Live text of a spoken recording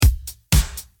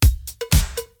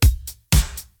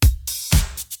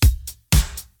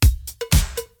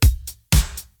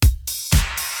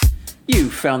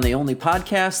You found the only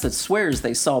podcast that swears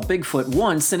they saw Bigfoot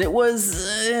once and it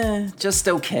was just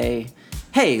okay.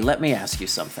 Hey, let me ask you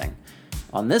something.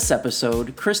 On this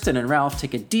episode, Kristen and Ralph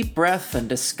take a deep breath and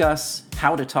discuss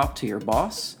how to talk to your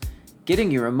boss,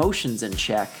 getting your emotions in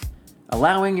check,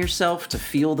 allowing yourself to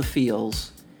feel the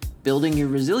feels, building your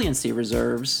resiliency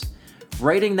reserves,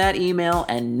 writing that email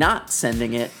and not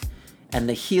sending it, and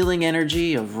the healing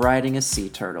energy of riding a sea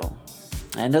turtle.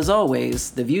 And as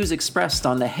always, the views expressed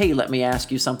on the Hey Let Me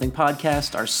Ask You Something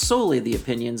podcast are solely the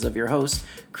opinions of your hosts,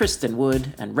 Kristen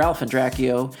Wood and Ralph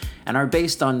Andracchio, and are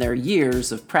based on their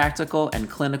years of practical and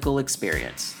clinical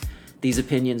experience. These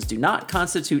opinions do not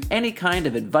constitute any kind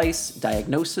of advice,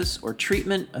 diagnosis, or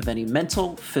treatment of any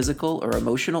mental, physical, or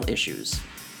emotional issues.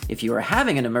 If you are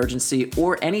having an emergency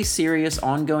or any serious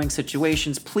ongoing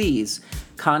situations, please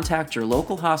contact your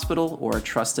local hospital or a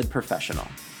trusted professional.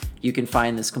 You can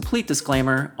find this complete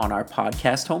disclaimer on our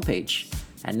podcast homepage.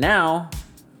 And now,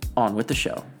 on with the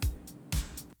show.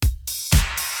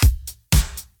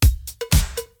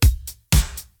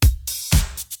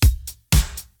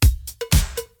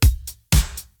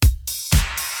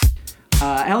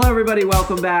 Hello, everybody.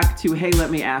 Welcome back to Hey, Let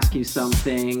Me Ask You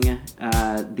Something,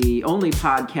 the only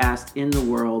podcast in the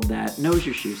world that knows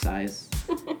your shoe size.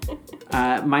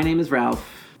 My name is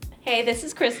Ralph. Hey, this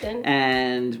is Kristen.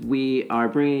 And we are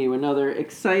bringing you another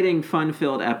exciting,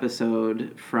 fun-filled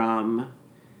episode from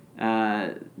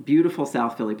beautiful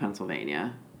South Philly,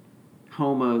 Pennsylvania,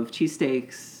 home of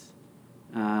cheesesteaks,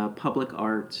 public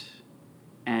art,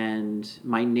 and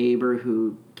my neighbor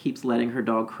who keeps letting her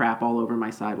dog crap all over my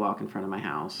sidewalk in front of my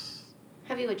house.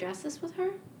 Have you addressed this with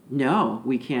her? No,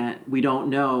 we can't. We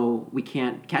don't know. We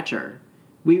can't catch her.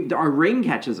 Our ring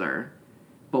catches her.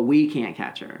 But we can't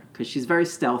catch her because she's very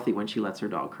stealthy when she lets her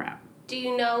dog crap. Do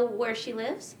you know where she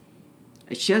lives?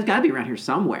 She has got to be around here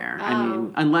somewhere. Oh. I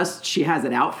mean, unless she has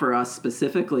it out for us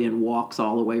specifically and walks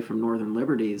all the way from Northern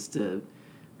Liberties to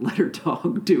let her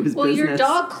dog do his business. Well, your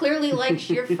dog clearly likes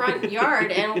your front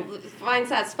yard and finds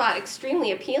that spot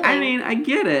extremely appealing. I mean, I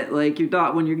get it. Like your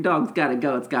dog, when your dog's got to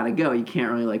go, it's got to go. You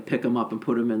can't really like pick them up and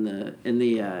put them in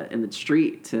the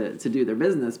street to do their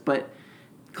business, but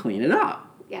clean it up.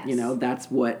 Yes. You know,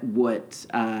 that's what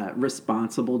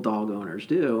responsible dog owners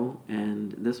do,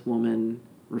 and this woman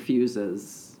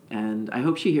refuses. And I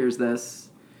hope she hears this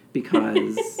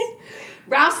because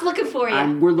Ralph's looking for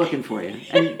you. We're looking for you,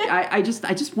 and I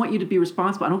just want you to be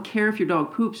responsible. I don't care if your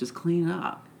dog poops, just clean it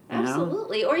up.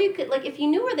 Absolutely. Or you could, like, if you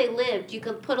knew where they lived, you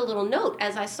could put a little note,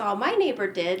 as I saw my neighbor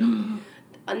did.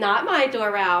 Not my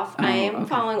door, Ralph. I am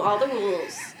following all the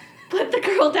rules. But the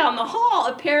girl down the hall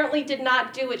apparently did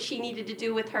not do what she needed to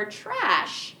do with her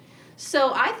trash.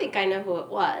 So I think I know who it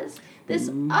was. This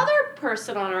other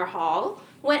person on our hall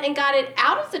went and got it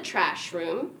out of the trash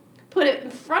room, put it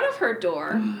in front of her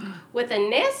door with a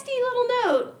nasty little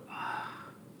note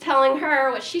telling her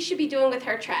what she should be doing with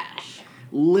her trash.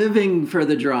 Living for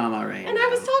the drama right And now. I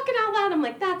was talking out loud. I'm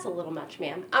like, that's a little much,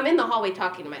 ma'am. I'm in the hallway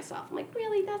talking to myself. I'm like,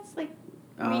 really? That's like...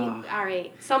 all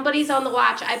right, somebody's on the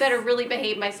watch. I better really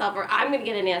behave myself or I'm going to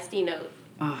get a nasty note.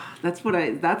 That's what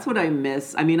I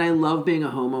miss. I mean, I love being a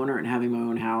homeowner and having my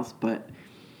own house, but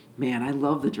man, I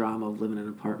love the drama of living in an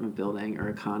apartment building or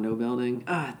a condo building.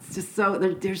 It's just so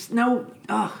there's no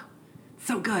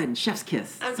so good. Chef's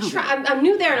kiss. I'm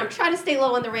new there and I'm trying to stay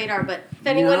low on the radar, but if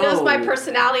anyone knows my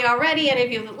personality already and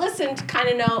if you've listened, kind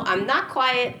of know I'm not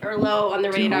quiet or low on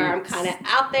the radar. I'm kind of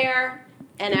out there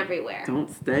and everywhere. Don't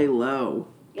stay low.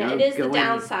 Yeah, it is the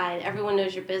downside. Everyone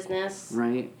knows your business.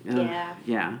 Right?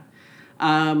 Yeah.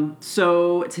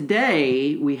 So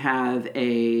today we have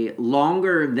a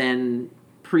longer than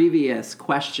previous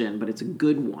question, but it's a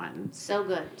good one. So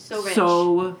good. So rich.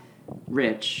 So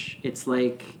rich. It's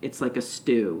like a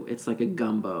stew. It's like a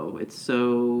gumbo. It's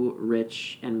so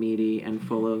rich and meaty and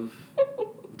full of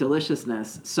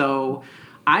deliciousness. So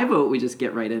I vote we just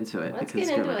get right into it. Let's get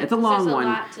into it. It's a long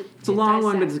one. It's a long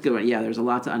one, but it's a good one. Yeah, there's a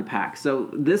lot to unpack.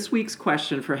 So this week's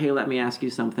question for Hey, Let Me Ask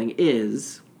You Something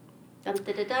is... Dun,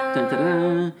 dun, dun, dun, dun,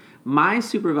 dun. My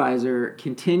supervisor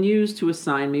continues to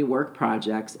assign me work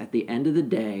projects at the end of the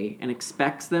day and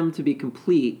expects them to be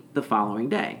complete the following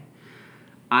day.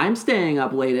 I'm staying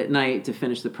up late at night to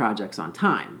finish the projects on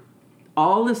time.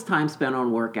 All this time spent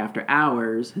on work after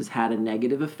hours has had a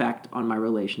negative effect on my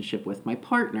relationship with my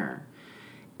partner.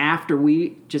 After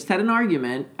we just had an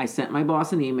argument, I sent my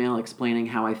boss an email explaining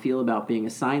how I feel about being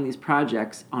assigned these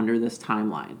projects under this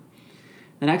timeline.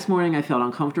 The next morning, I felt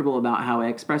uncomfortable about how I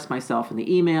expressed myself in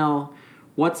the email.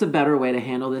 What's a better way to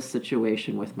handle this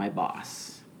situation with my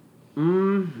boss?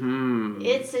 Mm-hmm.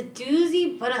 It's a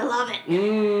doozy, but I love it.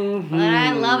 Mm-hmm. But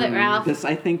I love it, Ralph.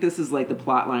 I think this is like the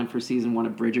plot line for season 1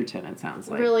 of Bridgerton, it sounds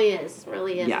like. It really is.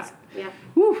 Yeah. Yep.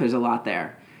 Whew, there's a lot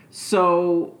there.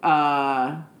 So,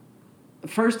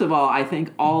 first of all, I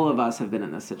think all of us have been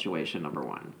in this situation, number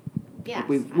one. Yes.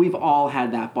 We've all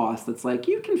had that boss that's like,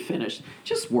 you can finish,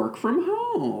 just work from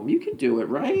home. You can do it,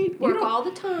 right? Work all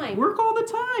the time. Work all the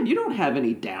time. You don't have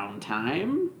any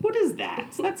downtime. What is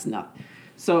that? That's nothing.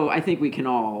 So I think we can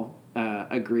all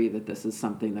agree that this is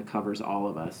something that covers all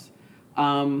of us.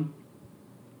 I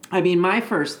mean, my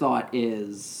first thought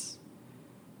is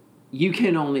you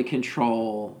can only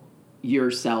control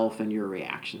yourself and your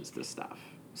reactions to stuff.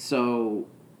 So,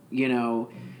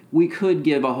 we could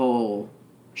give a whole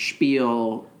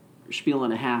spiel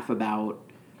and a half about,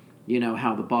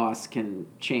 how the boss can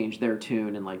change their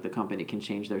tune and like the company can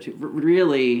change their tune.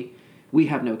 Really, we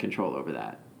have no control over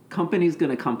that. Company's going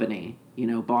to company,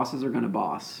 bosses are going to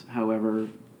boss, however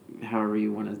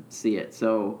you want to see it.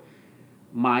 So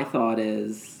my thought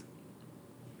is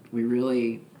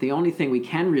the only thing we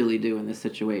can really do in this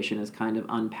situation is kind of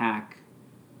unpack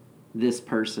this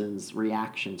person's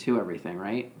reaction to everything,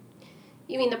 right?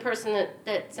 You mean the person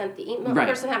that sent the email? Right.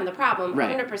 The person having the problem?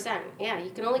 Right. 100%. Yeah, you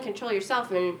can only control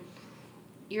yourself, and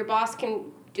your boss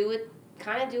can do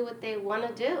what they want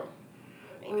to do.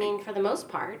 I mean, for the most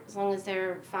part, as long as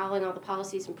they're following all the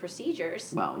policies and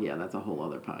procedures. Well, yeah, that's a whole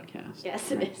other podcast.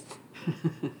 Yes, right? It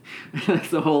is.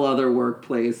 That's a whole other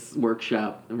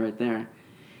workshop right there.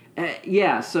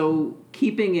 So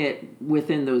keeping it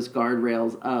within those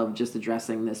guardrails of just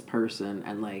addressing this person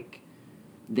and like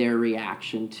their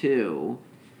reaction to,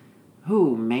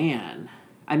 oh man,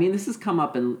 I mean, this has come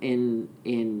up in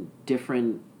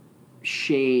different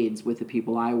shades with the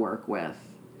people I work with,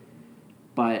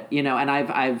 but and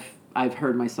I've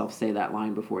heard myself say that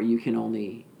line before. You can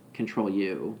only control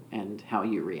you and how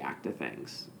you react to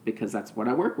things, because that's what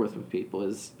I work with people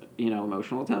is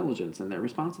emotional intelligence and their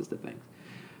responses to things.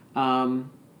 I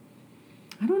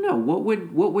don't know.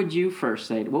 What would you first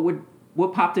say?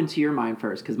 What popped into your mind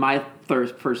first? Because my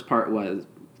first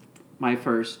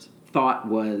thought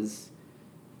was,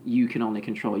 you can only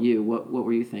control you. What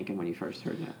were you thinking when you first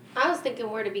heard that? I was thinking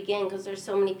where to begin because there's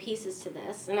so many pieces to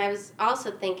this. And I was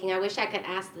also thinking, I wish I could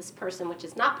ask this person, which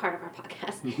is not part of our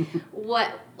podcast,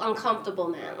 what uncomfortable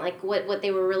meant, like what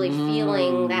they were really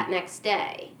feeling that next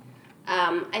day.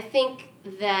 I think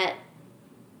that,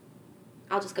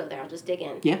 I'll just go there, I'll just dig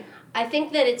in. Yeah. I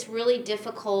think that it's really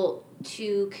difficult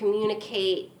to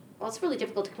communicate. Well, it's really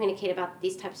difficult to communicate about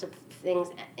these types of things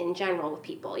in general with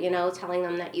people, telling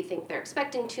them that you think they're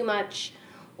expecting too much,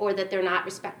 or that they're not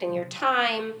respecting your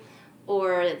time,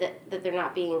 or that they're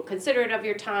not being considerate of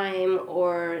your time,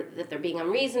 or that they're being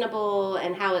unreasonable,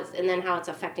 and then how it's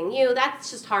affecting you.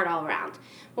 That's just hard all around.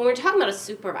 When we're talking about a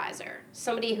supervisor,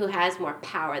 somebody who has more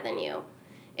power than you,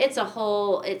 it's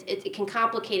it can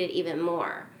complicate it even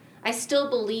more. I still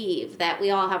believe that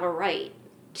we all have a right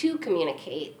to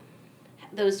communicate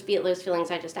those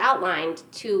feelings I just outlined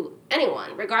to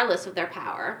anyone, regardless of their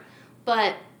power.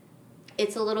 But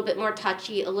it's a little bit more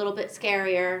touchy, a little bit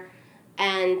scarier,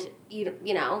 and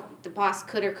the boss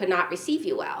could or could not receive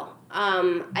you well.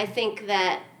 I think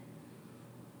that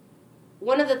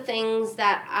one of the things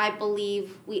that I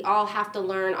believe we all have to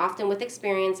learn, often with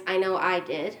experience, I know I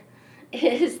did,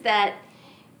 is that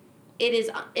it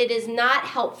is not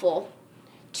helpful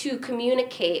to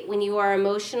communicate when you are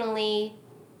emotionally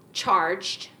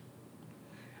charged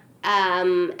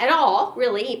at all,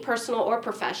 really, personal or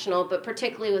professional, but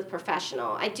particularly with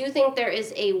professional. I do think there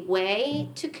is a way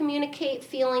to communicate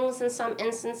feelings in some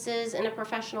instances in a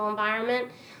professional environment,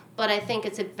 but I think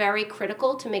it's very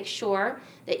critical to make sure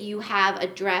that you have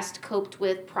addressed, coped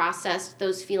with, processed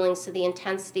those feelings to the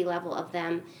intensity level of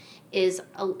them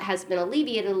has been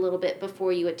alleviated a little bit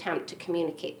before you attempt to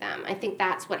communicate them. I think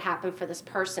that's what happened for this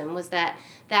person, was that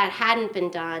hadn't been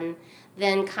done.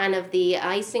 Then kind of the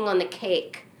icing on the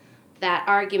cake, that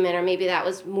argument, or maybe that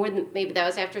was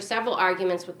after several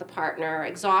arguments with the partner,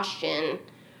 exhaustion,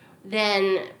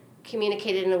 then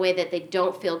communicated in a way that they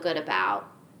don't feel good about,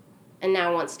 and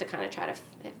now wants to kind of try to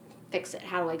fix it.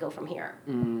 How do I go from here?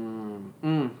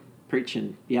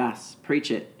 Preaching. Yes,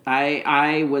 preach it.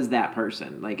 I was that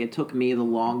person. Like, it took me the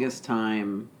longest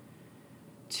time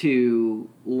to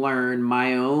learn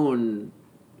my own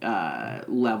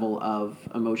level of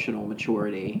emotional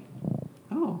maturity.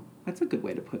 Oh, that's a good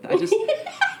way to put that.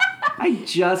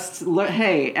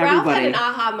 Hey, everybody. Ralph had an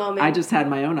aha moment. I just had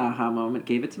my own aha moment.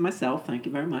 Gave it to myself. Thank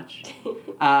you very much.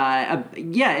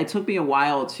 It took me a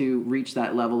while to reach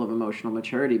that level of emotional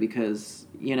maturity because,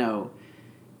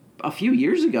 a few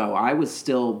years ago, I was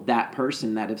still that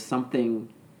person that if something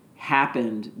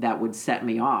happened that would set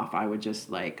me off, I would just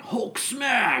like Hulk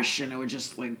smash, and I would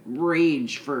just like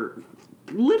rage for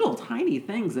little tiny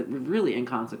things that were really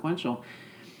inconsequential.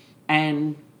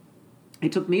 And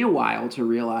it took me a while to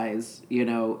realize,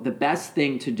 the best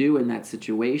thing to do in that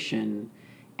situation,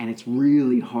 and it's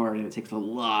really hard and it takes a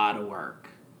lot of work,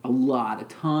 a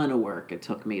ton of work it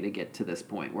took me to get to this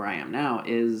point where I am now,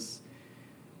 is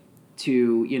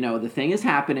to, the thing is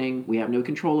happening. We have no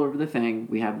control over the thing.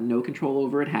 We have no control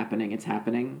over it happening. It's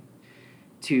happening.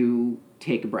 To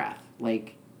take a breath.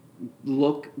 Like,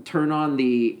 turn on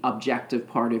the objective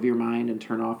part of your mind and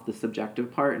turn off the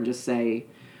subjective part and just say,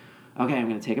 okay, I'm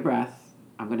going to take a breath.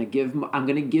 I'm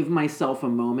going to give myself a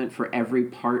moment for every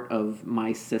part of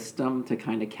my system to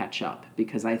kind of catch up,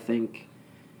 because I think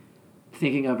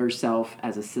thinking of yourself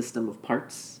as a system of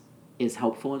parts is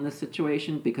helpful in this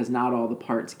situation, because not all the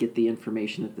parts get the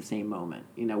information at the same moment.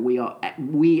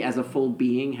 We as a full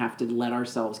being have to let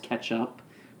ourselves catch up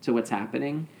to what's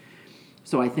happening.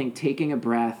 So I think taking a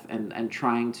breath and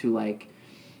trying to, like,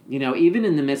 even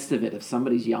in the midst of it, if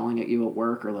somebody's yelling at you at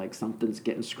work or like something's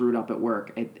getting screwed up at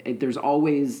work, there's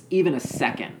always even a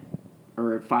second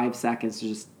or 5 seconds to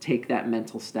just take that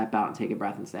mental step out and take a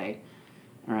breath and say,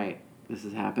 all right, this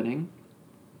is happening.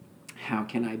 How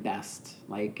can I best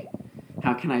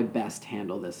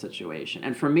handle this situation?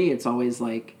 And for me, it's always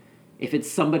like, if it's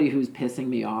somebody who's pissing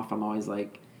me off, I'm always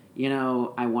like,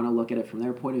 I want to look at it from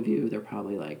their point of view. They're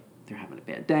probably like, they're having a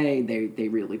bad day. They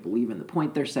really believe in the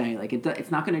point they're saying. Like, it's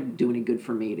not going to do any good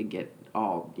for me to get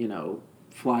all,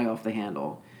 fly off the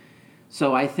handle.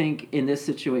 So I think in this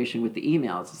situation with the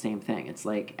email, it's the same thing. It's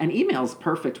like, an email's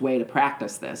perfect way to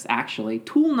practice this, actually.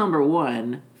 Tool number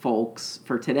 1, folks,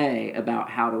 for today about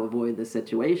how to avoid this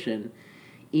situation,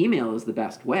 email is the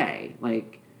best way.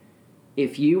 Like,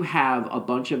 if you have a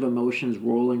bunch of emotions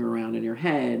rolling around in your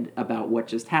head about what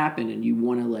just happened and you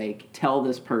want to, like, tell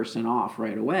this person off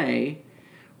right away,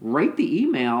 write the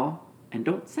email and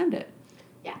don't send it.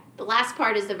 Yeah, the last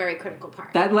part is the very critical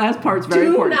part. That last part's very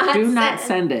important. Do not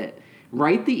send it.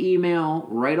 Write the email,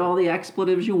 write all the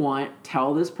expletives you want,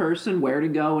 tell this person where to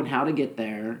go and how to get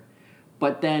there,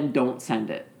 but then don't send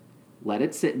it. Let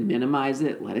it sit, minimize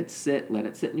it, let it sit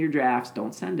in your drafts,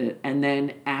 don't send it. And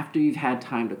then after you've had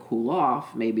time to cool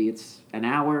off, maybe it's an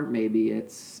hour, maybe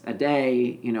it's a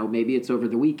day, maybe it's over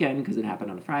the weekend because it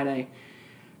happened on a Friday,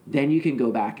 then you can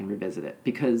go back and revisit it.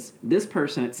 Because this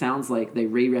person, it sounds like they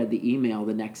reread the email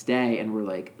the next day and were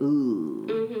like, ooh.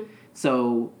 Mm-hmm.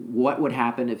 So what would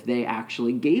happen if they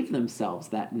actually gave themselves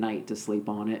that night to sleep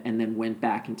on it and then went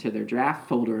back into their draft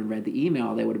folder and read the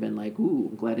email? They would have been like, ooh,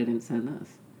 I'm glad I didn't send this.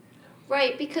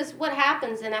 Right, because what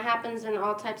happens, and it happens in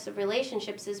all types of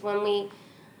relationships, is when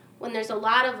there's a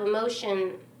lot of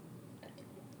emotion,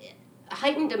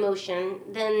 heightened emotion,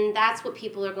 then that's what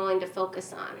people are going to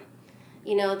focus on.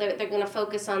 They're going to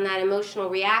focus on that emotional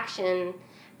reaction,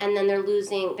 and then they're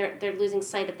losing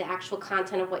sight of the actual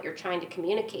content of what you're trying to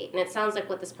communicate. And it sounds like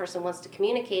what this person wants to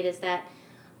communicate is that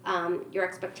your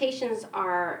expectations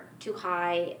are too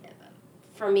high.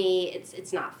 For me,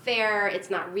 it's not fair, it's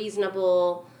not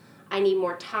reasonable. I need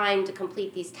more time to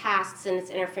complete these tasks, and it's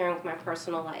interfering with my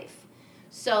personal life.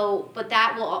 So, but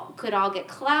that could all get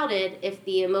clouded if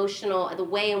the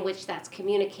way in which that's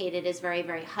communicated is very,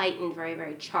 very heightened, very,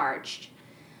 very charged.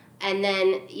 And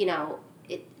then,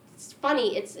 it's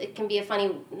funny, it can be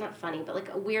not funny, but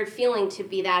like a weird feeling to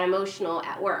be that emotional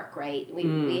at work, right?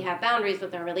 We have boundaries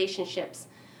with our relationships.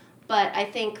 But I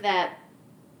think that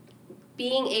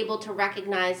being able to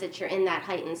recognize that you're in that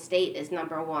heightened state is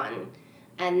number 1.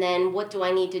 And then what do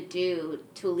I need to do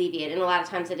to alleviate? And a lot of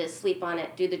times it is sleep on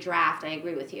it, do the draft, I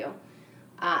agree with you.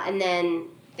 And then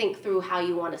think through how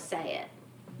you want to say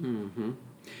it. Mm-hmm.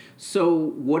 So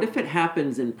what if it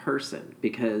happens in person?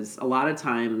 Because a lot of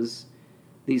times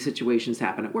these situations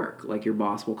happen at work. Like, your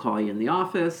boss will call you in the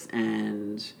office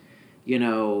and,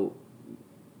 yell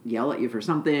at you for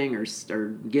something or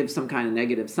give some kind of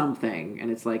negative something. And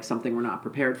it's like something we're not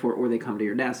prepared for. Or they come to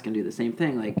your desk and do the same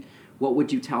thing. Like, what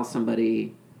would you tell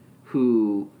somebody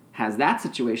who has that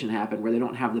situation happen where they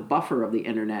don't have the buffer of the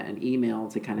internet and email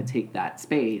to kind of take that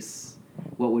space?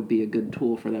 What would be a good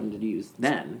tool for them to use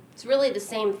then? It's really the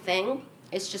same thing.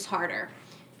 It's just harder.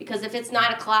 Because if it's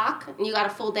 9:00 and you got a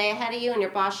full day ahead of you and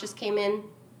your boss just came in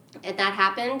and that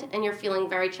happened and you're feeling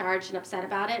very charged and upset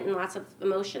about it and lots of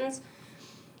emotions,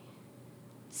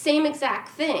 same exact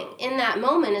thing. In that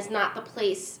moment is not the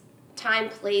time,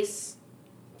 place,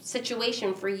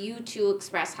 situation for you to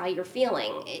express how you're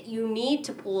feeling. You need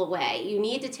to pull away. You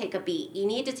need to take a beat. You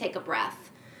need to take a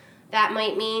breath. That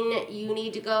might mean you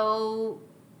need to go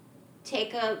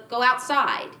go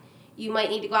outside. You might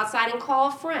need to go outside and call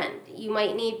a friend. You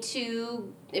might need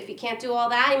to, if you can't do all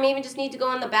that, you may even just need to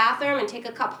go in the bathroom and take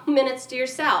a couple minutes to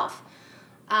yourself.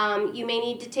 You may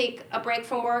need to take a break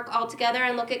from work altogether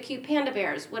and look at cute panda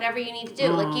bears. Whatever you need to do,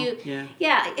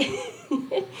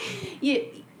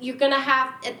 you're gonna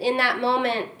have in that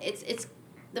moment. It's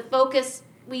the focus.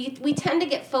 We tend to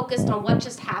get focused on what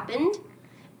just happened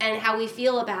and how we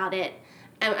feel about it.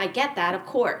 And I get that, of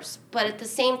course. But at the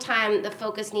same time, the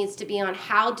focus needs to be on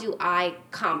how do I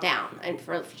calm down? And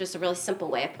for just a really simple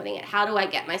way of putting it, how do I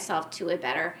get myself to a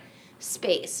better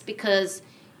space? Because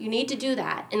you need to do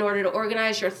that in order to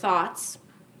organize your thoughts,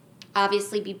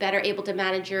 obviously be better able to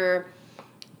manage your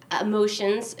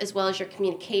emotions as well as your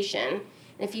communication.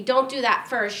 And if you don't do that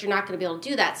first, you're not going to be able to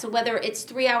do that. So whether it's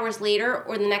 3 hours later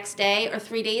or the next day or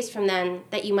 3 days from then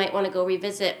that you might want to go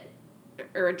revisit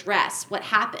or address what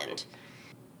happened,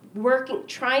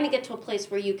 trying to get to a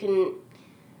place where you can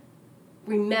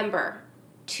remember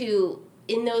to,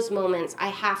 in those moments,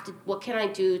 what can I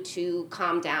do to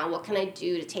calm down? What can I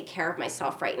do to take care of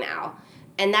myself right now?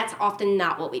 And that's often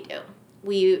not what we do.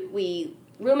 We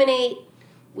ruminate,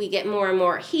 we get more and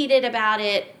more heated about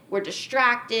it, we're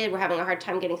distracted, we're having a hard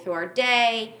time getting through our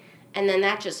day, and then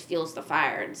that just fuels the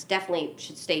fire. It's definitely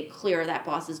should stay clear of that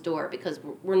boss's door because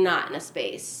we're not in a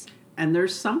space. And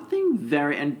there's something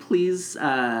and please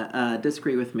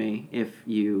disagree with me if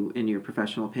you, in your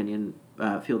professional opinion,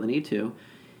 feel the need to.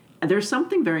 There's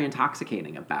something very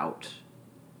intoxicating about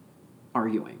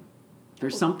arguing.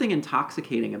 There's something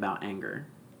intoxicating about anger,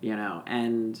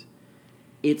 and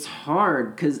it's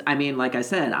hard because, I mean, like I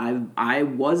said, I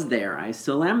was there. I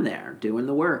still am there doing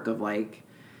the work of, like,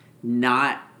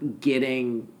 not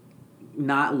letting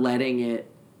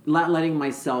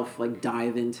myself, like,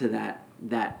 dive into that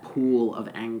pool of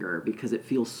anger because it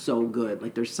feels so good.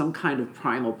 Like there's some kind of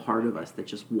primal part of us that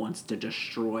just wants to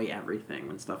destroy everything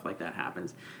when stuff like that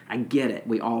happens. I get it.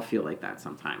 We all feel like that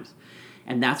sometimes.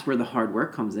 And that's where the hard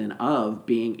work comes in of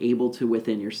being able to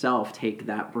within yourself take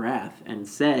that breath and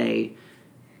say,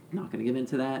 I'm not going to give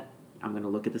into that. I'm going to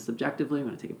look at this objectively. I'm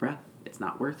going to take a breath. It's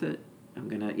not worth it. I'm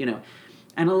going to,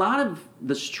 and a lot of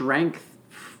the strength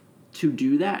to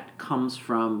do that comes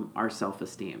from our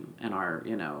self-esteem and our,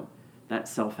 that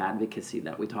self-advocacy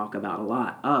that we talk about a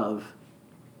lot of,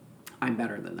 I'm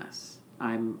better than this.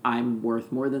 I'm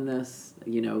worth more than this.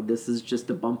 This is just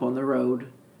a bump on the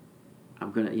road.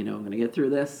 I'm gonna get through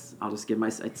this. I'll just give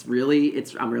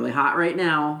I'm really hot right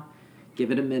now.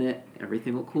 Give it a minute.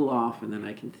 Everything will cool off, and then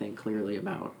I can think clearly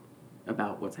about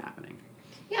what's happening.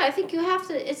 Yeah, I think you have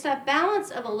to. It's that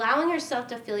balance of allowing yourself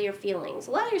to feel your feelings.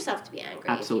 Allow yourself to be angry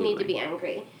Absolutely. if you need to be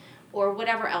angry, or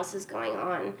whatever else is going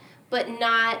on. But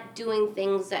not doing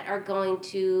things that are going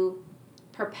to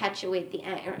perpetuate the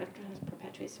anger.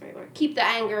 Perpetuate's the right word. Keep the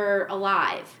anger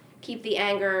alive. Make the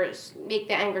anger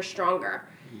stronger.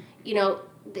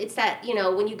 It's that,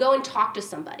 when you go and talk to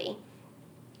somebody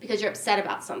because you're upset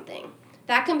about something,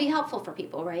 that can be helpful for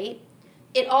people, right?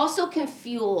 It also can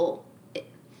fuel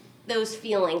those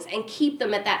feelings and keep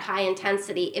them at that high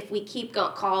intensity if we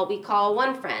we call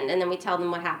one friend and then we tell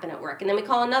them what happened at work, and then we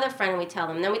call another friend and we tell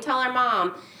them, and then we tell our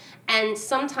mom. And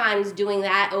sometimes doing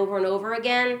that over and over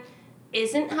again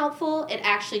isn't helpful. It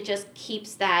actually just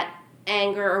keeps that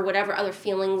anger or whatever other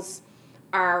feelings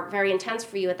are very intense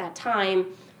for you at that time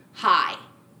high.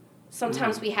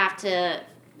 Sometimes we have to,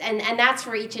 and that's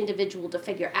for each individual to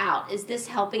figure out, is this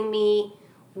helping me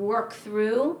work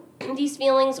through these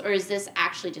feelings, or is this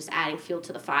actually just adding fuel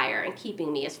to the fire and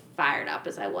keeping me as fired up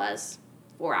as I was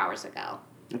 4 hours ago?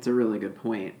 That's a really good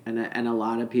point. And a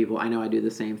lot of people, I know I do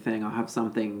the same thing. I'll have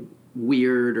something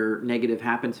weird or negative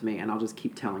happen to me, and I'll just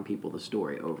keep telling people the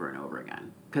story over and over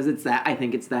again. Because I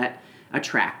think it's that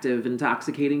attractive,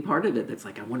 intoxicating part of it that's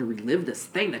like, I want to relive this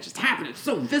thing that just happened. It's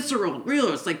so visceral and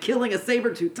real. It's like killing a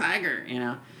saber-toothed tiger,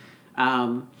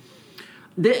 And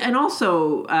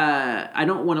also, I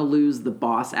don't want to lose the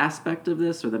boss aspect of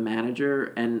this or the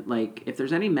manager. And, like, if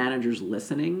there's any managers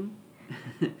listening,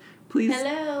 please.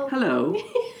 Hello.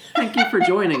 Thank you for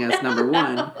joining us, number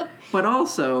one. But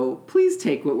also, please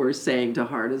take what we're saying to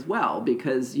heart as well,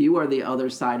 because you are the other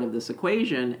side of this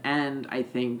equation. And I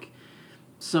think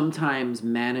sometimes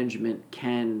management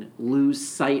can lose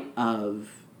sight of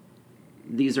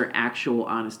these are actual,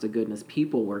 honest-to-goodness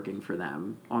people working for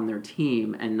them on their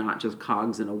team and not just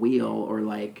cogs in a wheel, or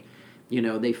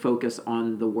they focus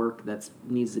on the work that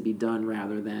needs to be done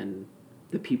rather than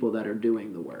the people that are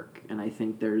doing the work. And I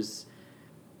think there is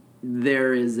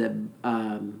a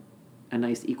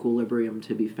nice equilibrium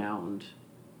to be found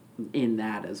in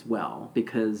that as well,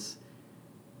 because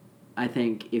I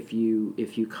think if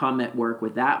you come at work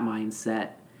with that mindset,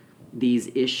 these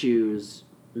issues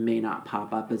may not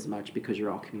pop up as much because you're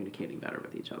all communicating better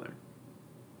with each other.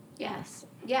 Yes.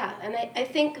 Yeah. And I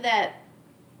think that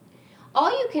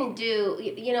all you can do,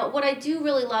 what I do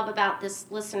really love about this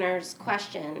listener's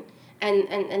question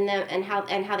and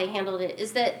how they handled it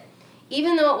is that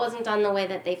even though it wasn't done the way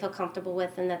that they feel comfortable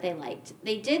with and that they liked,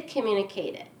 they did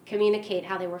communicate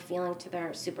how they were feeling to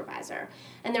their supervisor.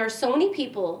 And there are so many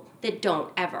people that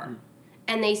don't ever.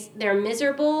 And they're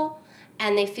miserable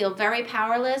and they feel very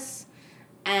powerless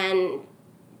and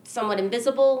somewhat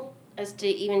invisible as to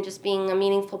even just being a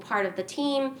meaningful part of the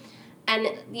team. And,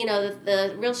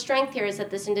 the real strength here is that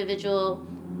this individual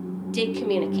did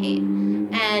communicate.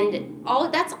 And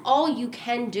that's all you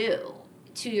can do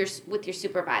with your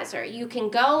supervisor. You can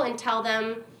go and tell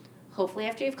them, hopefully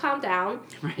after you've calmed down,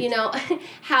 right.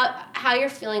 How you're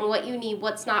feeling, what you need,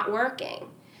 what's not working.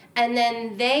 And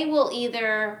then they will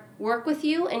either work with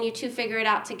you and you two figure it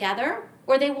out together,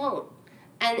 or they won't.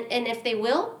 And if they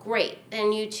will, great.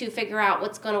 Then you two figure out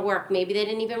what's going to work. Maybe they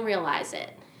didn't even realize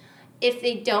it. If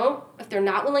they're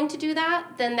not willing to do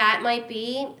that, then that might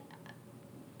be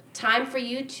time for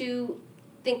you to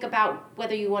think about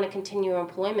whether you want to continue your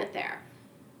employment there.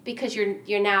 Because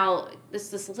you're now,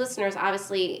 this listener is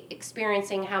obviously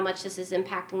experiencing how much this is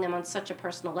impacting them on such a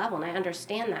personal level. And I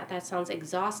understand that. That sounds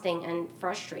exhausting and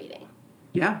frustrating.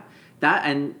 Yeah.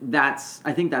 I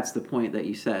think that's the point that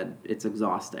you said. It's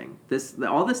exhausting.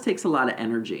 All this takes a lot of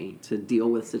energy to deal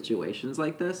with situations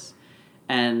like this.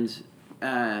 And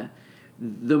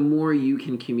the more you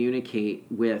can communicate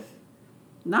with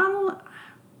not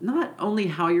only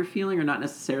how you're feeling, or not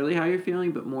necessarily how you're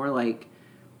feeling, but more like,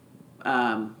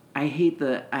 I hate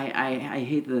the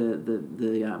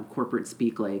corporate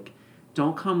speak, like,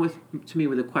 don't come to me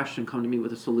with a question, come to me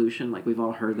with a solution. Like, we've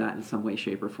all heard that in some way,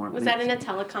 shape, or form. Was that in a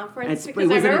teleconference? It was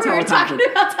in a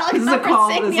teleconference. This is a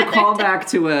callback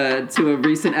to a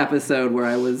recent episode where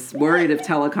I was worried if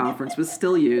teleconference was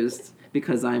still used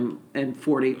because I'm in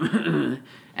 40.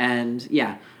 And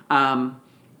yeah.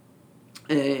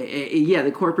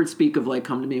 The corporate speak of, like,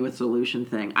 come to me with solution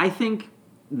thing. I think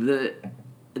the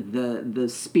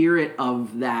spirit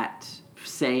of that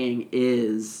saying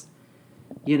is,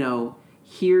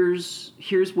 here's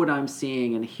what I'm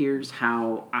seeing and here's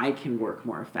how I can work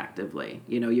more effectively.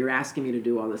 You're asking me to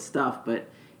do all this stuff, but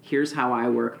here's how I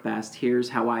work best. Here's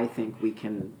how I think we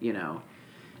can,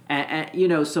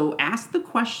 so ask the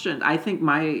question. I think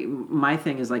my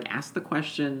thing is, like, ask the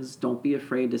questions. Don't be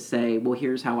afraid to say, well,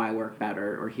 here's how I work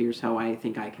better, or here's how I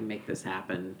think I can make this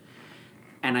happen.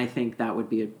 And I think that would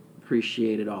be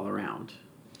appreciated all around.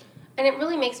 And it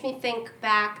really makes me think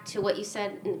back to what you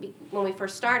said when we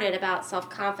first started about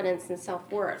self-confidence and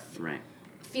self-worth. Right.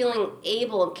 Feeling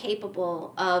able and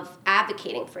capable of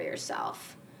advocating for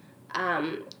yourself.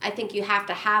 I think you have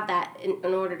to have that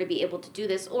in order to be able to do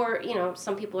this. Or,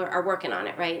 some people are working on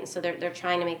it, right? And so they're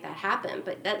trying to make that happen.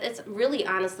 But it's really,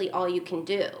 honestly, all you can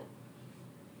do.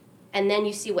 And then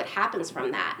you see what happens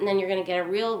from that. And then you're going to get a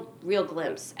real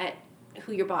glimpse at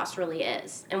who your boss really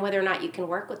is and whether or not you can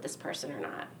work with this person or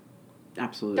not.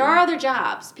 Absolutely. There are other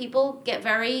jobs. People get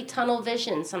very tunnel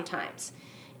vision sometimes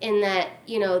in that,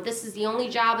 this is the only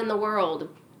job in the world.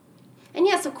 And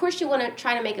yes, of course you want to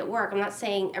try to make it work. I'm not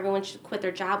saying everyone should quit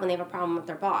their job when they have a problem with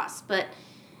their boss, but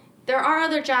there are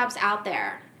other jobs out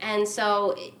there. And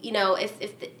so,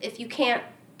 if you can't,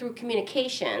 through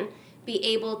communication, be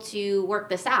able to work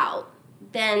this out,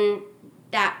 then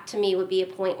that, to me, would be a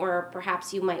point where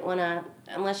perhaps you might want to,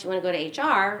 unless you want to go to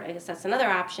HR, I guess that's another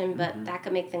option, but that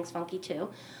could make things funky too.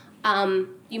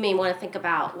 You may want to think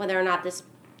about whether or not this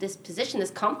position,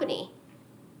 this company,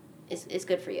 is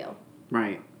good for you.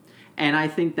 Right. And I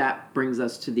think that brings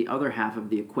us to the other half of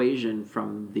the equation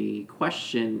from the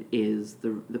question is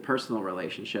the personal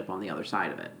relationship on the other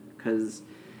side of it. Because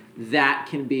that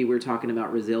can be, we're talking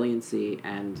about resiliency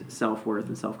and self-worth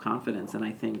and self-confidence. And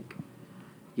I think,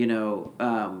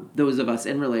 those of us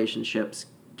in relationships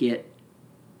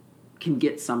can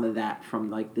get some of that from,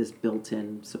 like, this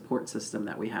built-in support system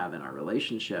that we have in our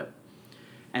relationship.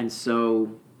 And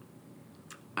so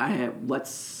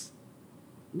let's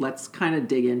kind of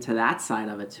dig into that side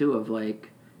of it too, of,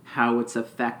 like, how it's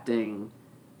affecting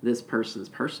this person's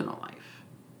personal life.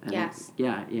 And yes.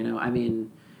 Yeah,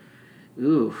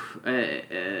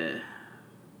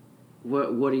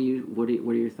 what are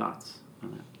your thoughts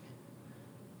on that?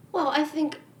 Well, I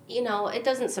think, it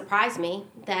doesn't surprise me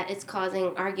that it's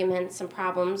causing arguments and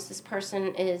problems. This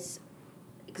person is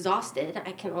exhausted,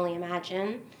 I can only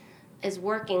imagine, is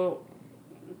working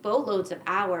boatloads of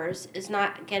hours, is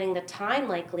not getting the time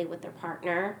likely with their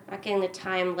partner, not getting the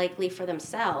time likely for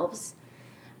themselves.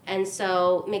 And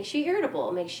so makes you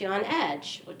irritable, makes you on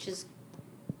edge, which is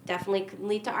definitely could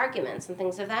lead to arguments and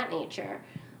things of that nature.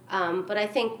 But I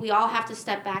think we all have to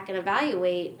step back and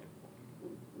evaluate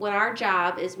when our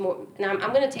job is more, and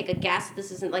I'm going to take a guess,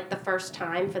 this isn't like the first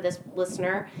time for this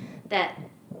listener that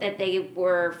they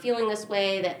were feeling this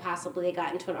way, that possibly they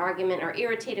got into an argument or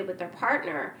irritated with their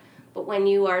partner. But when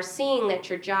you are seeing that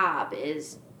your job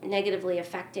is negatively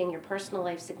affecting your personal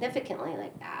life significantly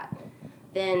like that,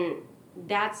 then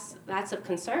that's of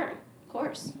concern, of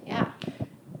course, yeah.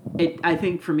 I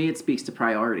think for me it speaks to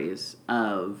priorities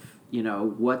of,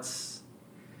 I'm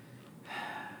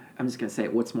just going to say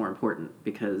what's more important,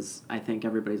 because I think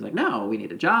everybody's like, no, we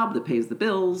need a job that pays the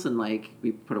bills, and like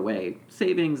we put away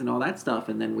savings and all that stuff,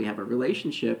 and then we have a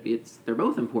relationship. They're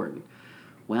both important.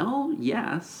 Well,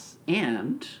 yes,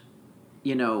 and,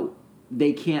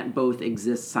 they can't both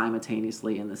exist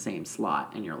simultaneously in the same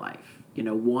slot in your life.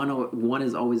 One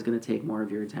is always going to take more of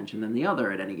your attention than the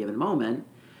other at any given moment.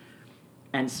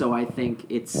 And so I think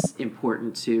it's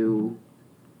important to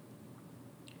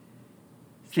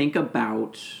think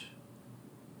about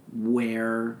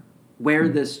where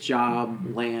this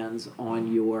job lands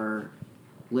on your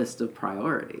list of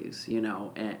priorities,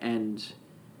 and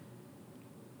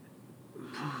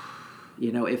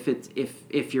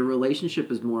if your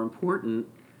relationship is more important,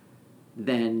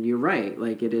 then you're right.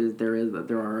 Like it is, there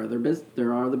are other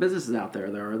businesses out there.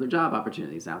 There are other job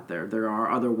opportunities out there. There are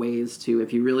other ways to,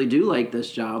 if you really do like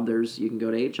this job, you can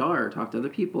go to HR or talk to other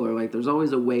people, or like there's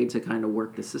always a way to kind of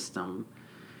work the system.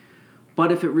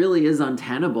 But if it really is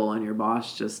untenable and your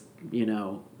boss just,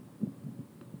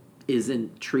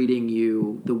 isn't treating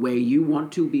you the way you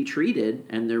want to be treated,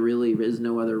 and there really is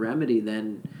no other remedy,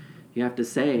 then you have to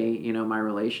say, my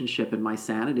relationship and my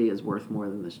sanity is worth more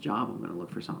than this job. I'm going to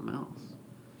look for something else.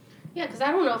 Yeah, because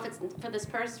I don't know if it's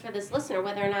for this listener,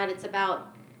 whether or not it's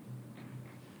about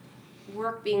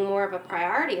work being more of a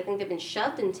priority. I think they've been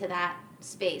shoved into that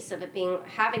space of it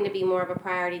having to be more of a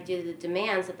priority due to the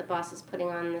demands that the boss is putting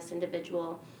on this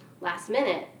individual last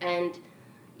minute. And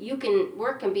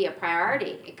work can be a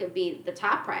priority. It could be the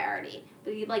top priority.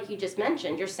 But like you just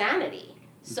mentioned, your sanity.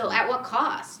 So at what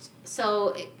cost?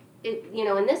 So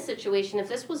in this situation, if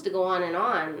this was to go on and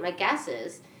on, my guess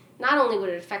is not only would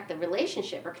it affect the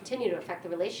relationship or continue to affect the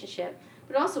relationship,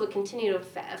 but also would continue to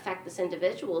affect this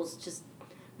individual's just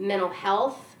mental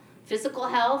health, physical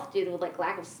health due to like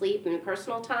lack of sleep and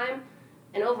personal time,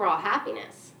 and overall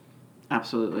happiness.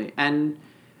 Absolutely. And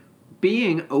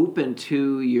being open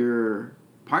to your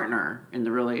partner in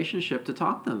the relationship to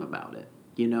talk to them about it.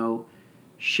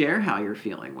 Share how you're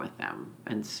feeling with them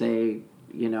and say,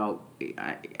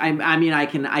 I mean, I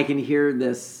can hear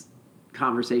this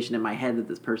conversation in my head that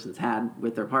this person's had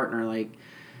with their partner, like,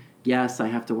 yes, I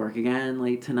have to work again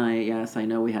late tonight. Yes, I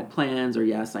know we had plans, or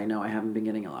yes, I know I haven't been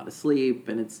getting a lot of sleep.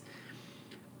 And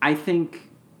I think,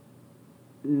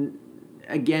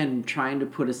 again, trying to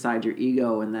put aside your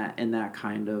ego in that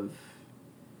kind of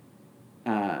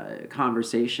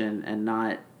conversation, and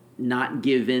not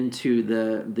give into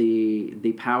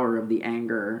the power of the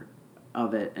anger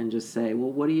of it, and just say,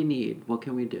 well, what do you need? What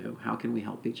can we do? How can we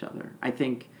help each other? I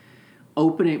think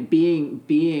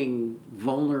being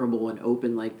vulnerable and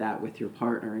open like that with your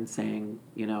partner and saying,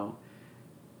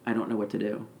 I don't know what to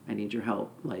do. I need your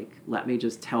help. Like, let me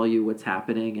just tell you what's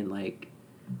happening, and like,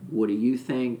 what do you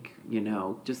think?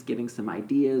 Just getting some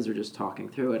ideas or just talking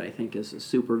through it, I think is a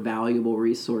super valuable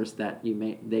resource that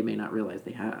they may not realize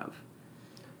they have.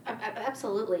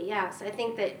 Absolutely, yes. I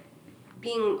think that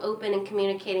being open and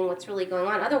communicating what's really going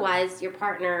on. Otherwise, your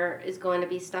partner is going to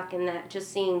be stuck in that,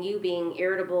 just seeing you being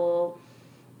irritable,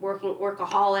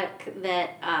 workaholic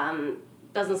that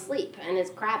doesn't sleep and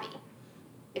is crabby.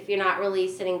 If you're not really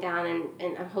sitting down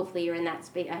and hopefully you're in that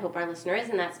space, I hope our listener is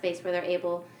in that space where they're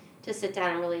able to sit down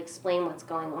and really explain what's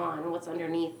going on and what's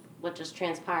underneath what just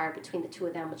transpired between the two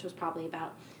of them, which was probably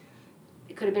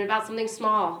it could have been about something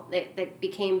small that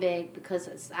became big,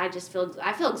 because I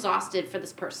feel exhausted for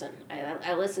this person.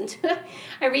 I listen to it,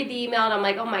 I read the email and I'm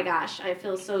like, oh my gosh, I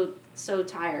feel so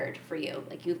tired for you.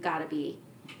 Like, you've got to be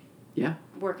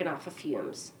working off of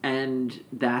fumes. And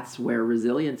that's where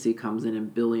resiliency comes in,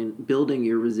 and building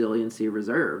your resiliency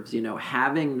reserves.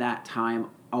 Having that time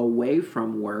away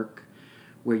from work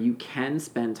where you can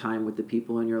spend time with the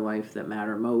people in your life that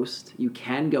matter most. You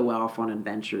can go off on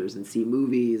adventures and see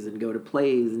movies and go to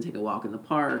plays and take a walk in the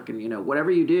park, and whatever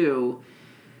you do,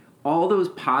 all those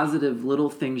positive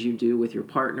little things you do with your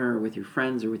partner or with your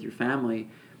friends or with your family,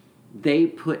 they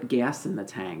put gas in the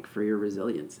tank for your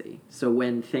resiliency. So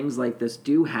when things like this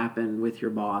do happen with your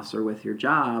boss or with your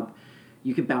job,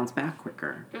 you can bounce back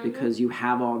quicker because you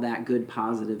have all that good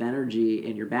positive energy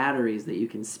in your batteries that you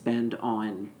can spend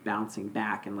on bouncing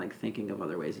back and like thinking of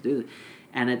other ways to do it.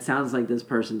 And it sounds like this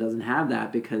person doesn't have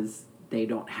that because they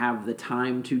don't have the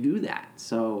time to do that.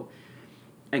 So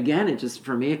again, it just,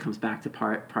 for me, it comes back to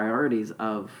priorities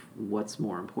of what's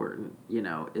more important. You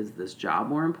know, is this job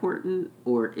more important,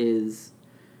 or is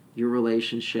your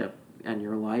relationship and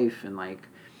your life, and like,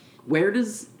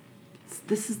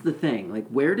 this is the thing, like,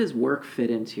 where does work fit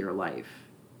into your life?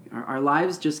 Our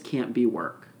lives just can't be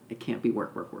work. It can't be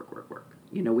work.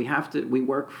 You know, we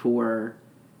work for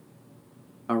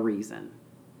a reason.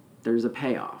 There's a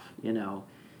payoff, you know.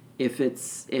 If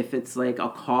it's like a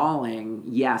calling,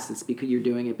 yes, it's because you're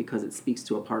doing it because it speaks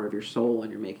to a part of your soul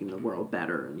and you're making the world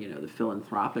better, and, you know, the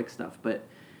philanthropic stuff. But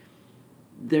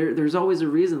there's always a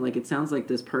reason. Like, it sounds like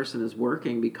this person is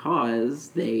working because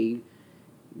they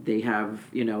have,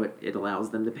 you know, it allows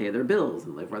them to pay their bills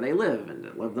and live where they live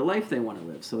and live the life they want to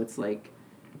live. So it's like,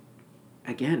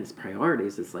 again, it's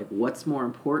priorities. It's like, what's more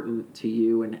important to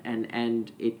you?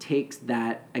 And it takes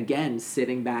that, again,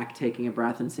 sitting back, taking a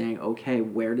breath and saying, okay,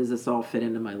 where does this all fit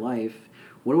into my life?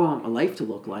 What do I want my life to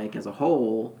look like as a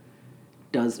whole?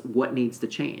 What needs to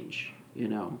change, you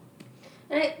know?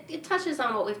 And it touches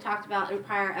on what we've talked about in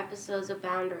prior episodes of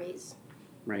boundaries.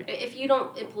 Right. If you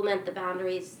don't implement the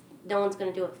boundaries, no one's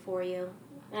going to do it for you.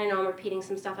 And I know I'm repeating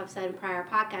some stuff I've said in prior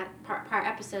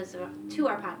episodes to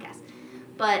our podcast.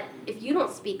 But if you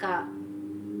don't speak up,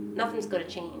 nothing's going to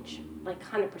change, like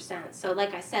 100%. So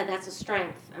like I said, that's a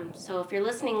strength. So if you're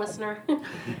listening, listener,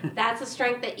 that's a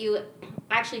strength that you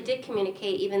actually did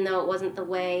communicate, even though it wasn't the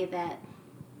way that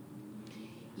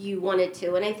you wanted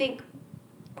to. And I think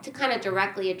to kind of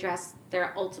directly address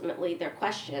their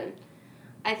question,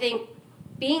 I think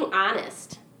being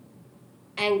honest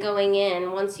and going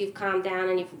in, once you've calmed down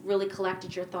and you've really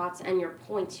collected your thoughts and your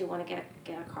points you want to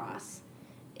get across,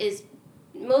 is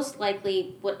most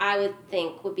likely what I would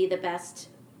think would be the best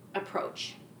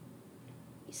approach.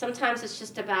 Sometimes it's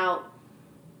just about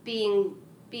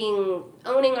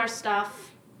owning our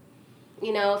stuff.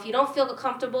 You know, if you don't feel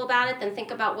comfortable about it, then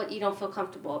think about what you don't feel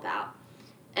comfortable about.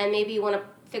 And maybe you want to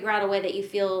figure out a way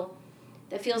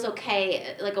that feels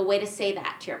okay, like a way to say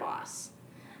that to your boss,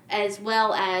 as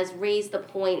well as raise the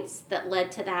points that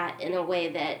led to that in a way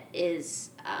that is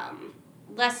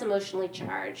less emotionally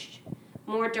charged,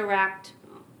 more direct,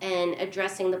 and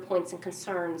addressing the points and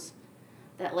concerns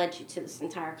that led you to this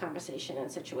entire conversation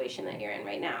and situation that you're in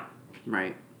right now.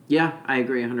 Right. Yeah, I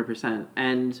agree 100%.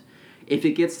 And if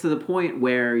it gets to the point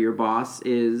where your boss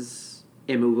is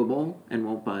immovable and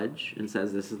won't budge and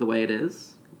says this is the way it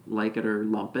is, like it or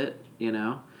lump it, you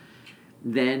know,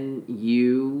 then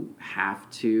you have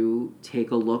to take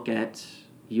a look at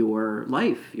your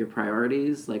life, your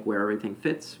priorities, like where everything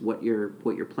fits, what your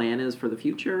plan is for the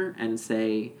future, and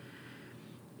say,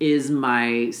 is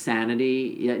my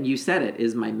sanity, you said it,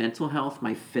 is my mental health,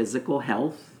 my physical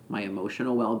health, my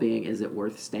emotional well-being, is it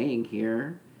worth staying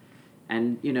here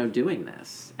and, you know, doing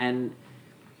this? And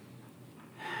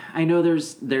I know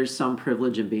there's some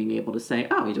privilege in being able to say,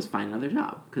 oh, you just find another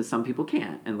job, because some people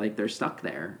can't, and like they're stuck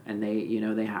there and they, you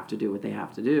know, they have to do what they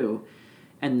have to do.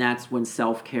 And that's when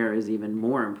self-care is even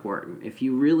more important. If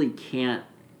you really can't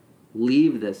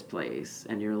leave this place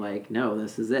and you're like, no,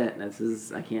 this is it,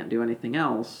 I can't do anything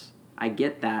else, I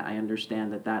get that. I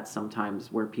understand that that's sometimes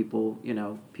where people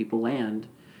land.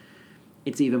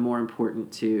 It's even more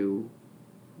important to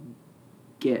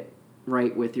get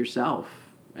right with yourself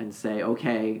and say,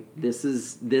 okay, this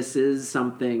is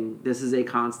a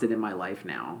constant in my life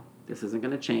now. This isn't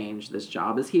going to change. This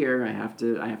job is here. I have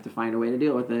to find a way to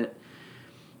deal with it.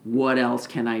 What else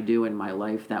can I do in my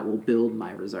life that will build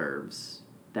my reserves,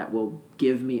 that will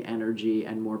give me energy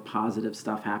and more positive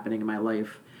stuff happening in my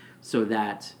life, so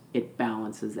that it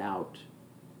balances out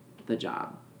the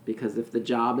job? Because if the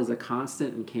job is a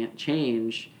constant and can't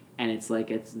change, and it's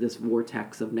this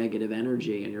vortex of negative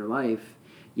energy in your life,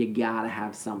 you gotta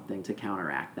have something to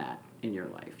counteract that in your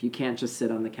life. You can't just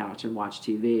sit on the couch and watch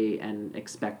TV and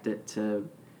expect it to,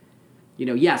 you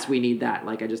know, yes, we need that.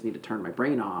 Like, I just need to turn my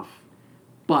brain off.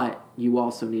 But you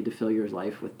also need to fill your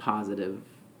life with positive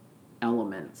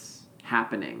elements,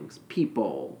 happenings,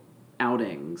 people,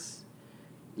 outings,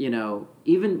 you know,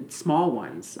 even small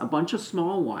ones, a bunch of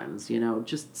small ones, you know,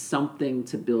 just something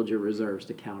to build your reserves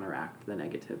to counteract the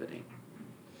negativity.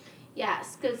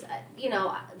 Yes, because, you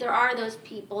know, there are those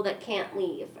people that can't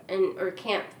leave or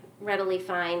can't readily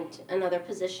find another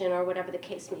position or whatever the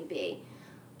case may be.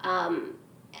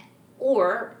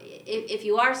 Or if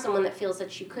you are someone that feels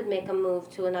that you could make a move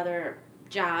to another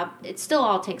job, it still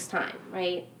all takes time,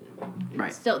 right?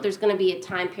 Right. Still, there's going to be a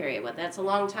time period, whether that's a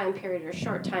long time period or a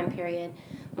short time period.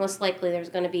 Most likely there's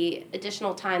going to be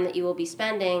additional time that you will be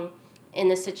spending in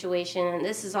this situation, and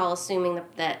this is all assuming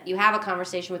that you have a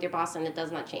conversation with your boss and it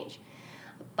does not change.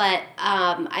 But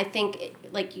I think,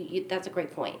 that's a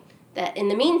great point, that in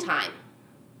the meantime,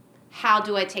 how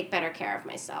do I take better care of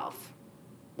myself?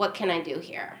 What can I do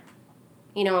here?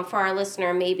 And for our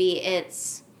listener, maybe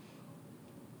it's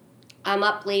I'm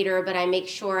up later, but I make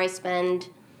sure I spend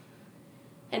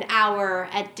an hour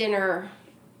at dinner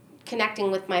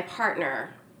connecting with my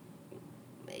partner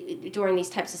during these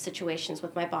types of situations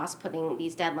with my boss putting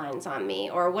these deadlines on me,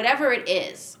 or whatever it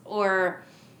is. Or,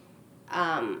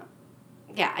 I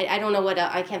don't know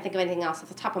I can't think of anything else off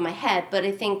the top of my head, but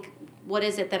I think, what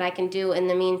is it that I can do in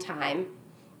the meantime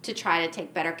to try to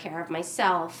take better care of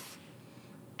myself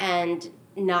and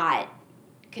not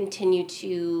continue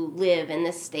to live in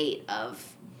this state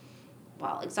of,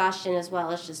 exhaustion as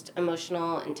well as just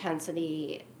emotional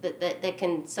intensity that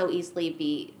can so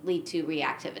easily lead to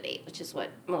reactivity, which is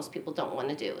what most people don't want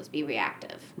to do, is be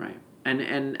reactive. Right.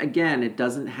 And again, it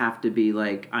doesn't have to be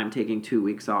like I'm taking 2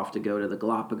 weeks off to go to the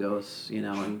Galapagos,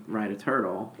 and ride a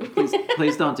turtle.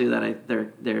 Please don't do that.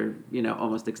 They're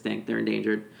almost extinct. They're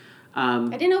endangered. I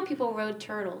didn't know people rode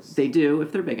turtles. They do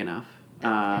if they're big enough.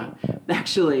 Okay.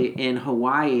 Actually, in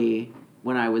Hawaii,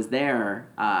 when I was there,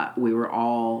 we were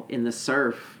all in the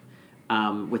surf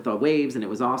with the waves, and it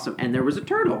was awesome. And there was a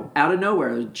turtle out of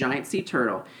nowhere, a giant sea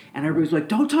turtle. And everybody was like,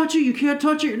 "Don't touch it! You can't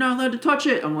touch it! You're not allowed to touch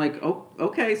it!" I'm like, "Oh,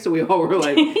 okay." So we all were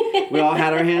like, we all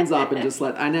had our hands up and just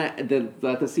let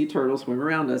the sea turtle swim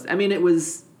around us. I mean, it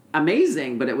was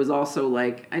amazing, but it was also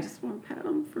like, I just want to pet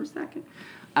him for a second.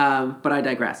 But I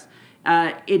digress.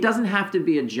 It doesn't have to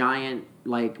be a giant,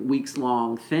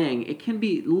 weeks-long thing. It can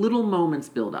be little moments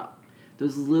build up.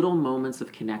 Those little moments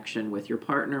of connection with your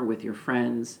partner, with your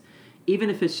friends, even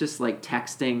if it's just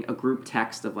texting a group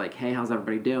text of "Hey, how's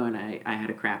everybody doing? I had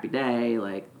a crappy day.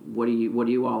 What are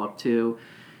you all up to?"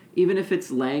 Even if it's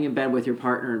laying in bed with your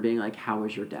partner and being like, "How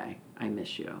was your day? I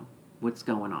miss you. What's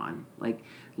going on?"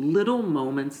 Little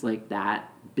moments like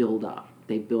that build up.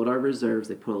 They build our reserves.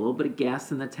 They put a little bit of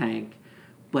gas in the tank,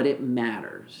 but it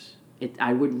matters.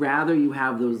 I would rather you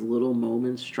have those little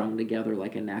moments strung together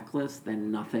like a necklace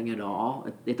than nothing at all.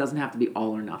 It doesn't have to be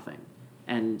all or nothing.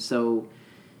 And so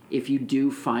if you do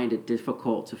find it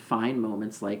difficult to find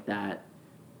moments like that,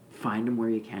 find them where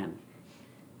you can.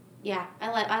 Yeah,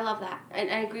 I love that.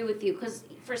 And I agree with you, because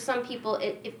for some people,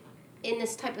 if in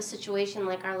this type of situation,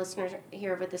 like our listeners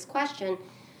here with this question,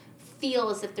 feel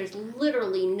as if there's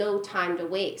literally no time to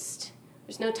waste.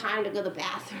 There's no time to go to the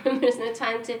bathroom. There's no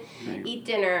time to eat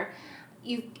dinner.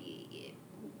 You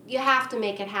have to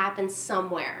make it happen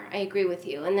somewhere. I agree with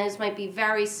you. And those might be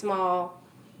very small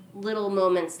little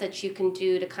moments that you can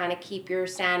do to kind of keep your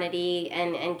sanity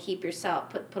and keep yourself,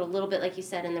 put a little bit, like you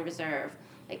said, in the reserve.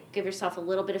 Give yourself a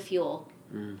little bit of fuel.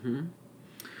 Mm-hmm.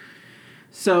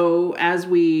 So as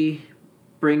we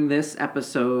bring this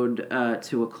episode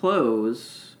to a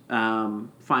close,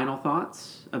 final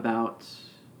thoughts about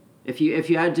if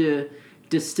you had to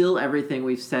distill everything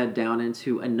we've said down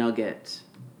into a nugget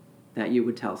that you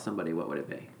would tell somebody, what would it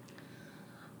be?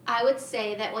 I would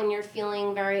say that when you're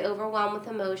feeling very overwhelmed with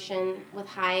emotion, with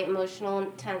high emotional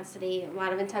intensity, a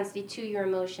lot of intensity to your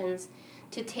emotions,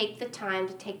 to take the time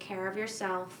to take care of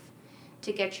yourself,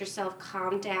 to get yourself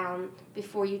calmed down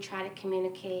before you try to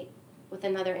communicate with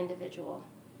another individual.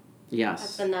 Yes.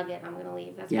 That's the nugget I'm going to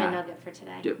leave. That's my nugget for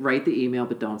today. Write the email,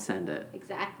 but don't send it.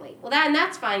 Exactly. Well,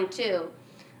 that's fine too.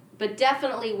 But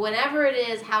definitely, whenever it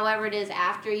is, however it is,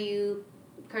 after you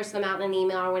curse them out in an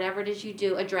email or whatever it is you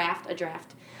do, a draft.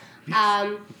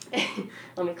 Let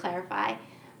me clarify.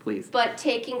 Please. But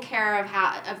taking care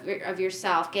of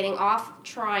yourself, getting off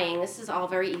trying, this is all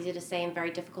very easy to say and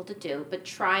very difficult to do, but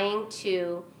trying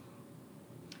to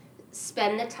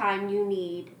spend the time you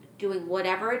need doing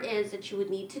whatever it is that you would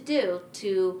need to do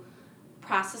to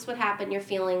process what happened, your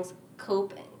feelings,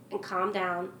 cope and calm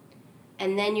down,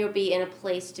 and then you'll be in a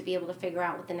place to be able to figure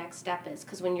out what the next step is.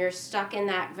 Because when you're stuck in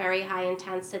that very high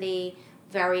intensity,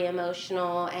 very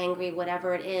emotional, angry,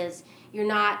 whatever it is, you're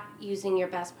not using your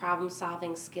best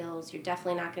problem-solving skills. You're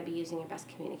definitely not going to be using your best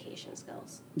communication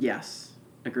skills. Yes,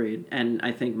 agreed. And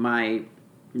I think my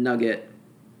nugget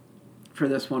for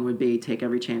this one would be take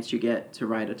every chance you get to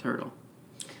ride a turtle.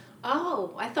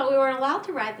 Oh, I thought we weren't allowed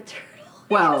to ride the turtle.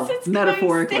 Well,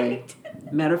 metaphorically.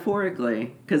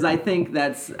 Metaphorically. Because I think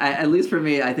that's, at least for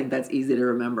me, I think that's easy to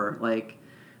remember. Like,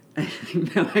 I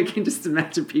can just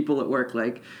imagine people at work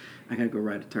like, I gotta go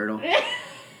ride a turtle.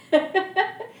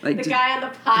 Like the guy on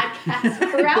the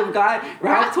podcast.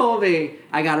 Ralph told me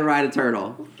I got to ride a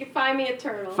turtle. Find me a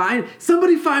turtle.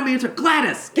 Somebody find me a turtle.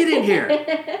 Gladys, get in here.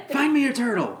 Find me a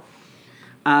turtle.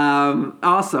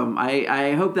 Awesome.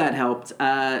 I hope that helped.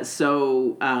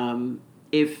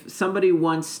 If somebody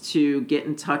wants to get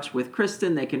in touch with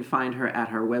Kristen, they can find her at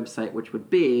her website, which would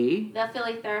be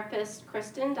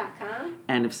thephillytherapistkristen.com.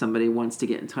 And if somebody wants to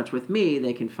get in touch with me,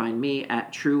 they can find me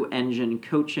at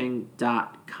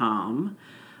trueenginecoaching.com.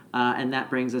 And that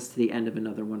brings us to the end of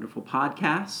another wonderful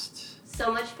podcast.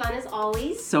 So much fun as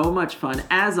always. So much fun.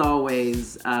 As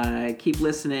always, keep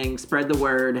listening, spread the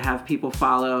word, have people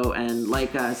follow and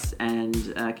like us,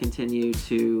 and continue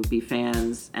to be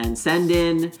fans. And send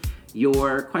in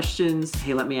your questions.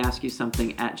 Hey, let me ask you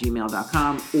something at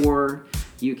gmail.com. Or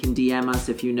you can DM us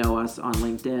if you know us on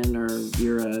LinkedIn, or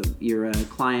you're a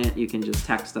client. You can just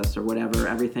text us or whatever.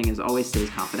 Everything always stays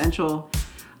confidential.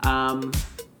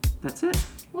 That's it.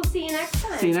 We'll see you next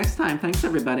time. See you next time. Thanks,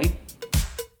 everybody.